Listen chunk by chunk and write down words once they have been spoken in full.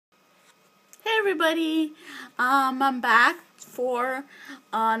Hey everybody, I'm back for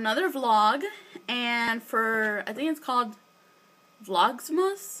another vlog, and I think it's called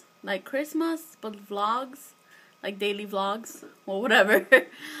Vlogmas, like Christmas, but vlogs, like daily vlogs, or whatever.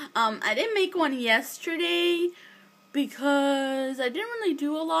 I didn't make one yesterday because I didn't really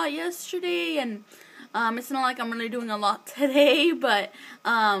do a lot yesterday, and it's not like I'm really doing a lot today, but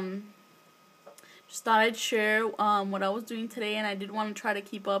just thought I'd share what I was doing today, and I did want to try to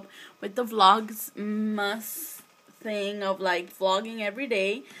keep up with the Vlogmas thing of like vlogging every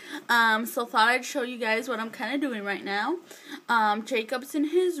day. So thought I'd show you guys what I'm kind of doing right now. Jacob's in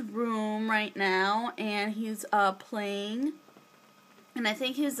his room right now, and he's playing, and I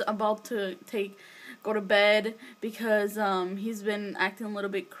think he's about to go to bed because he's been acting a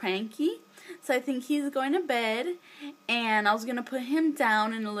little bit cranky. So I think he's going to bed, and I was gonna put him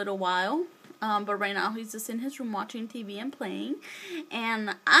down in a little while. But right now he's just in his room watching TV and playing.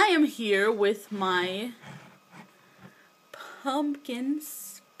 And I am here with my pumpkin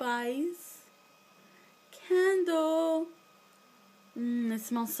spice candle. It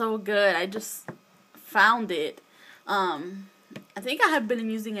smells so good. I just found it. I think I had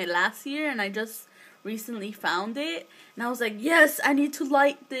been using it last year, and I just recently found it. And I was like, yes, I need to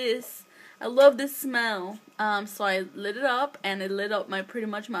light this. I love this smell. So I lit it up, and it lit up pretty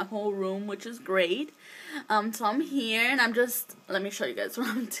much my whole room, which is great. So I'm here, and let me show you guys what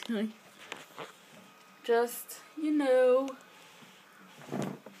I'm doing. Just,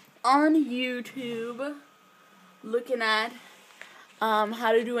 on YouTube, looking at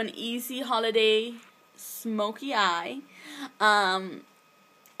how to do an easy holiday smoky eye.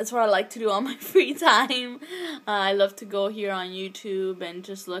 That's what I like to do on my free time. I love to go here on YouTube and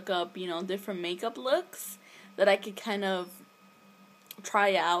just look up, different makeup looks that I could kind of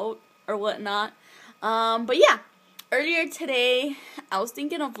try out or whatnot. But yeah, earlier today, I was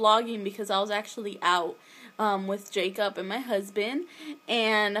thinking of vlogging because I was actually out with Jacob and my husband,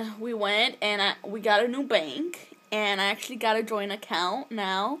 and we went and we got a new bank. And I actually got a joint account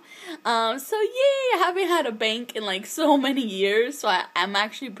now. So yay, I haven't had a bank in like so many years. So I'm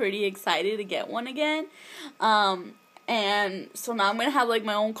actually pretty excited to get one again. And so now I'm going to have like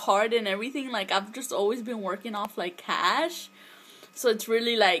my own card and everything. Like I've just always been working off like cash. So it's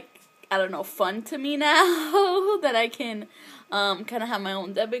really like, I don't know, fun to me now that I can kind of have my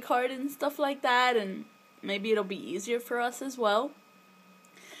own debit card and stuff like that. And maybe it'll be easier for us as well.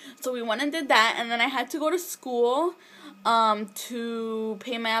 So we went and did that, and then I had to go to school to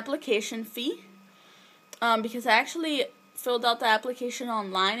pay my application fee because I actually filled out the application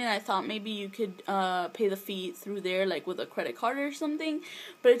online, and I thought maybe you could pay the fee through there, like with a credit card or something,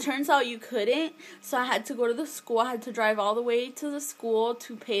 but it turns out you couldn't. So I had to go to the school. I had to drive all the way to the school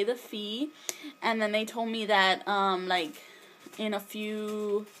to pay the fee, and then they told me that like in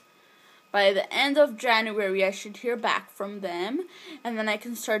by the end of January, I should hear back from them, and then I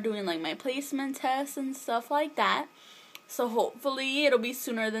can start doing like my placement tests and stuff like that. So hopefully it'll be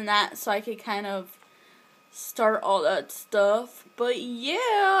sooner than that, so I could kind of start all that stuff. But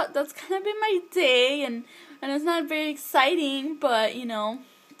yeah, that's kind of been my day, and it's not very exciting, but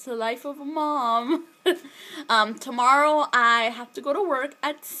it's the life of a mom. Tomorrow I have to go to work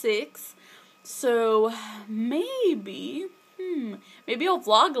at 6, so maybe I'll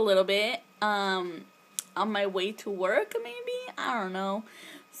vlog a little bit on my way to work, maybe. I don't know.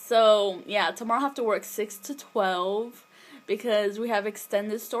 So, yeah, tomorrow I have to work 6 to 12 because we have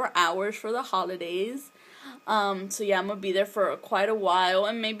extended store hours for the holidays. So, yeah, I'm going to be there for quite a while,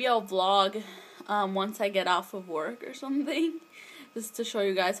 and maybe I'll vlog once I get off of work or something, just to show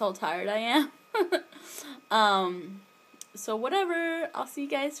you guys how tired I am. So, whatever. I'll see you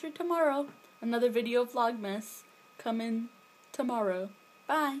guys for tomorrow. Another video of Vlogmas coming tomorrow.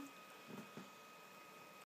 Bye.